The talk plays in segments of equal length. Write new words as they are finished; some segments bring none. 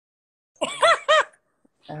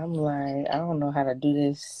I'm like, I don't know how to do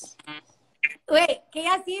this. Wait, can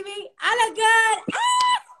y'all see me? I look good.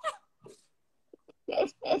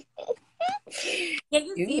 Can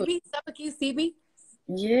you see You, me? Someone, can you see me?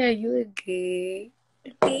 yeah, you look good.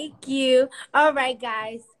 Thank you. All right,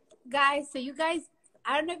 guys. Guys, so you guys,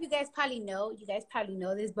 I don't know if you guys probably know, you guys probably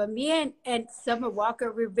know this, but me and Summer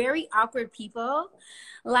Walker, we're very awkward people.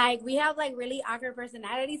 Like, we have like really awkward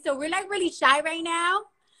personalities. So we're like really shy right now,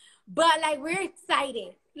 but like we're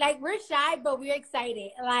excited. Like, we're shy, but we're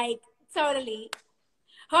excited. Like, totally.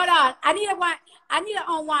 Hold on. I need a wine. I need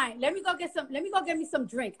a wine. Let me go get some. Let me go get me some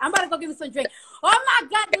drink. I'm about to go get me some drink. Oh my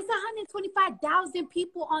God, there's 125,000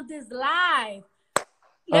 people on this live.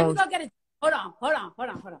 Let me Um, go get it. Hold on.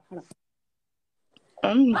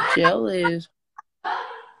 I'm jealous. I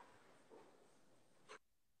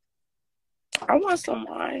want some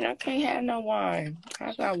wine. I can't have no wine.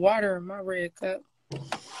 I got water in my red cup.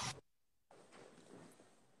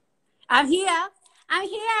 I'm here. I'm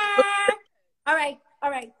here. All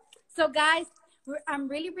right. So, guys, I'm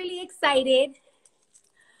really, really excited.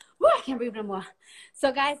 Woo, I can't breathe no more.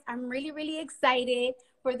 So, guys, I'm really, really excited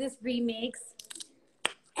for this remix.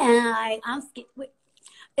 And I'm scared. Wait,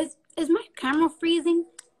 is my camera freezing?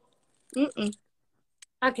 Mm-mm.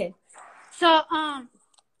 Okay. So,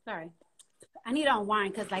 sorry. I need on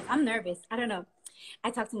wine because, like, I'm nervous. I don't know.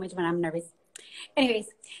 I talk too much when I'm nervous. Anyways,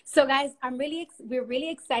 so guys, we're really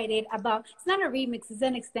excited about. It's not a remix; it's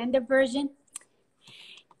an extended version.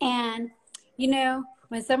 And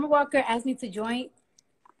when Summer Walker asked me to join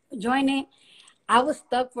it, I was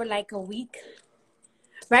stuck for like a week.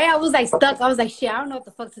 Right? I was like stuck. I was like, shit, I don't know what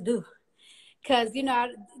the fuck to do. Cause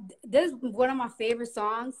this is one of my favorite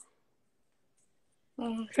songs.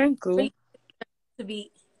 Thank you. Really to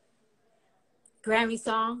be Grammy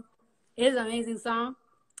song. It is an amazing song.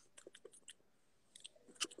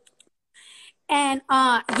 And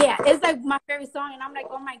yeah, it's like my favorite song. And I'm like,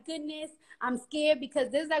 oh my goodness, I'm scared because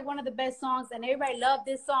this is like one of the best songs and everybody loved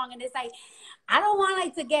this song. And it's like, I don't want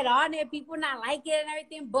like to get on it, people not like it and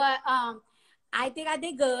everything, but I think I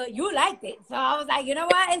did good. You liked it. So I was like, you know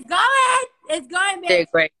what? It's going. It's going, They're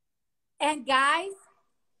bitch. great. And guys,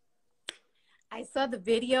 I saw the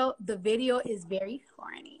video. The video is very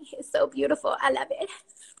horny. It's so beautiful. I love it.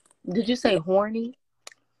 Did you say horny?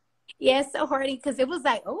 Yeah, it's so horny because it was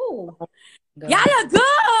like, oh, y'all God. look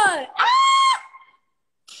good.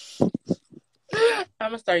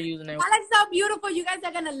 I'm gonna start using it. Y'all look so beautiful. You guys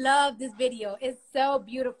are gonna love this video. It's so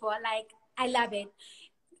beautiful. Like, I love it.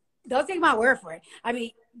 Don't take my word for it. I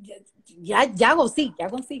mean, y'all gonna see. Y'all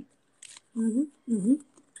gonna see.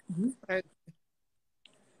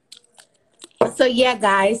 So yeah,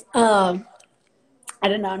 guys. I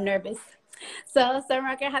don't know. I'm nervous. So, Sir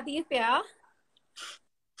Rocker, how do you feel?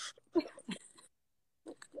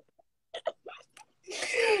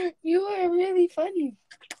 You are really funny.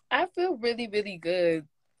 I feel really, really good.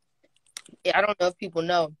 Yeah, I don't know if people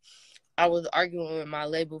know. I was arguing with my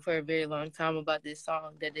label for a very long time about this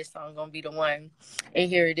song, that this song gonna be the one. And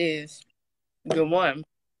here it is. The one.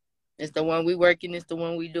 It's the one we working, it's the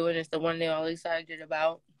one we doing, it's the one they all excited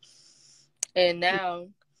about. And now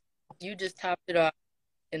you just topped it off.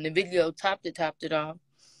 And the video topped it off.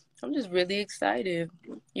 I'm just really excited.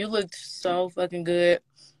 You looked so fucking good.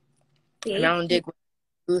 And I Thank don't you. dig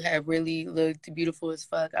you have really looked beautiful as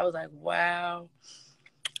fuck. I was like, wow.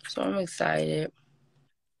 So I'm excited.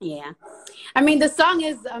 Yeah. I mean, the song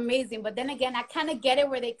is amazing, but then again, I kind of get it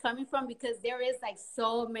where they're coming from because there is like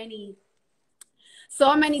so many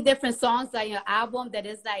different songs on your album that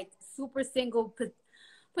is like super single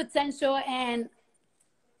potential, and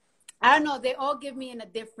I don't know, they all give me in a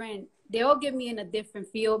different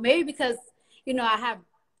feel. Maybe because I have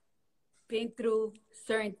been through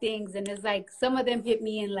certain things, and it's like some of them hit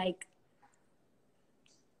me in like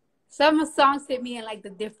some songs hit me in like the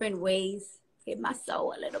different ways, hit my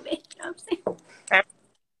soul a little bit. You know what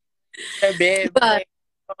A bed I'm saying? playing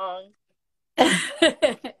song.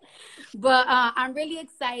 But I'm really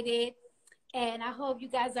excited, and I hope you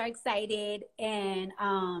guys are excited. And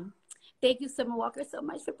thank you, Summer Walker, so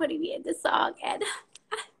much for putting me in this song. And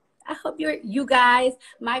I hope you guys,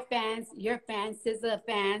 my fans, your fans, SZA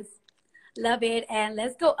fans, love it. And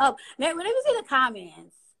let's go up. Let me see the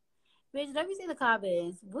comments. Bitch, let me see the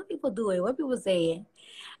comments. What people doing? What people saying? Oh,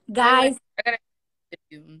 wait, Guys, I gotta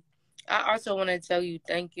you. I also want to tell you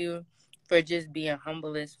thank you for just being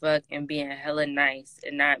humble as fuck and being hella nice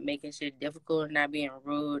and not making shit difficult, not being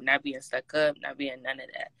rude, not being stuck up, not being none of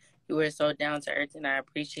that. You were so down to earth and I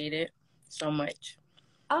appreciate it so much.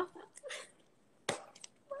 oh,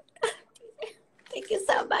 Thank you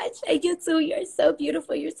so much. And you too. You're so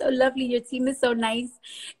beautiful. You're so lovely. Your team is so nice.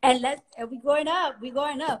 And we going up. We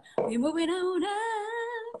going up. We moving on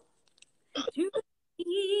up to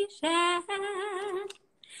the shine.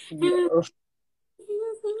 Yeah.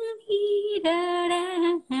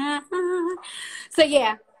 So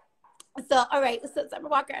yeah. So all right. So Summer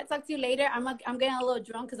Walker, I'll talk to you later. I'm getting a little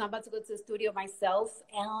drunk because I'm about to go to the studio myself.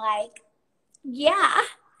 And like, yeah.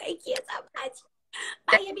 Thank you so much.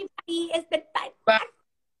 Bye everybody. It's been fun. Bye.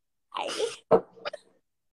 Bye.